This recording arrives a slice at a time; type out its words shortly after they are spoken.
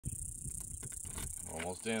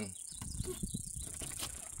almost in.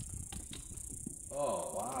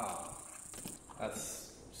 Oh, wow.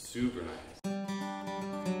 That's super nice.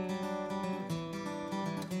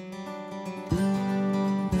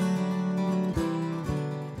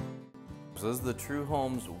 So this is the True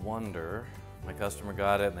Homes Wonder. My customer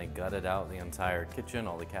got it and they gutted out the entire kitchen,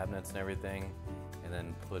 all the cabinets and everything, and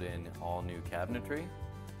then put in all new cabinetry.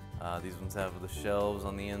 These ones have the shelves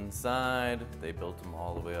on the inside. They built them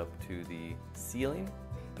all the way up to the ceiling.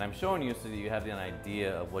 And I'm showing you so that you have an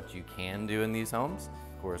idea of what you can do in these homes.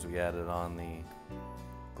 Of course, we added on the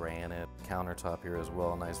granite countertop here as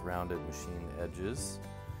well, nice rounded machined edges.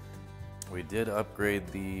 We did upgrade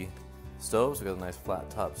the stoves. We got a nice flat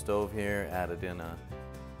top stove here, added in a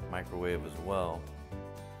microwave as well.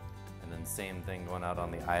 And then same thing going out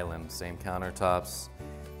on the island, same countertops,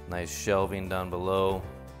 nice shelving down below.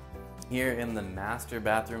 Here in the master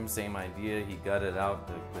bathroom, same idea. He gutted out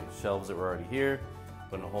the shelves that were already here,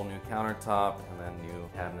 put in a whole new countertop, and then new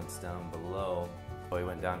cabinets down below. So he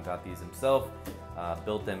went down and got these himself,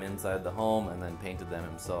 built them inside the home, and then painted them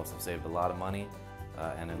himself, so saved a lot of money,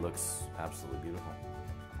 and it looks absolutely beautiful.